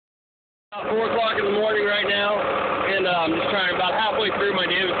About 4 o'clock in the morning right now, and I'm just about halfway through my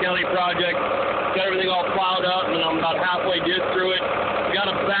Davis County project. Got everything all plowed up, and I'm about halfway just through it. Got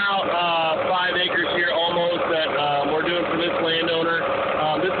about 5 acres here almost that we're doing for this landowner.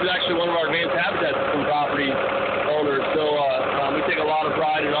 This is actually one of our advanced habitat system property owners, so we take a lot of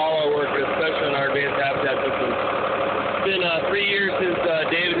pride in all our work, especially in our advanced habitat systems. It's been 3 years since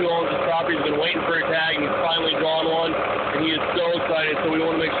David, who owns this property, has been waiting for a tag, and he's finally drawn one, and he is so excited. So we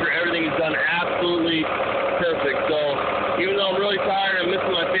want to make sure everything is done absolutely perfect. So even though I'm really tired, I'm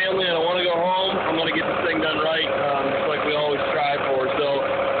missing my family, and I want to go home, I'm going to get this thing done right, just like we always strive for. So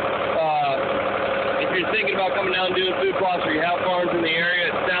if you're thinking about coming down and doing food plots, or you have farms in the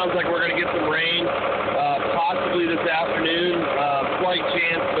area, it sounds like we're going to get some rain, possibly this afternoon. Slight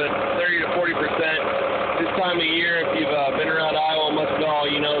chance, but 30 to 40%. This time of year, if you've been around Iowa much at all,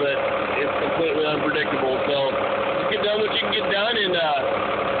 you know that it's completely unpredictable. So just get done what you can get done and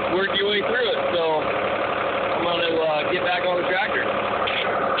work your way through it. So I'm going to get back on the tractor.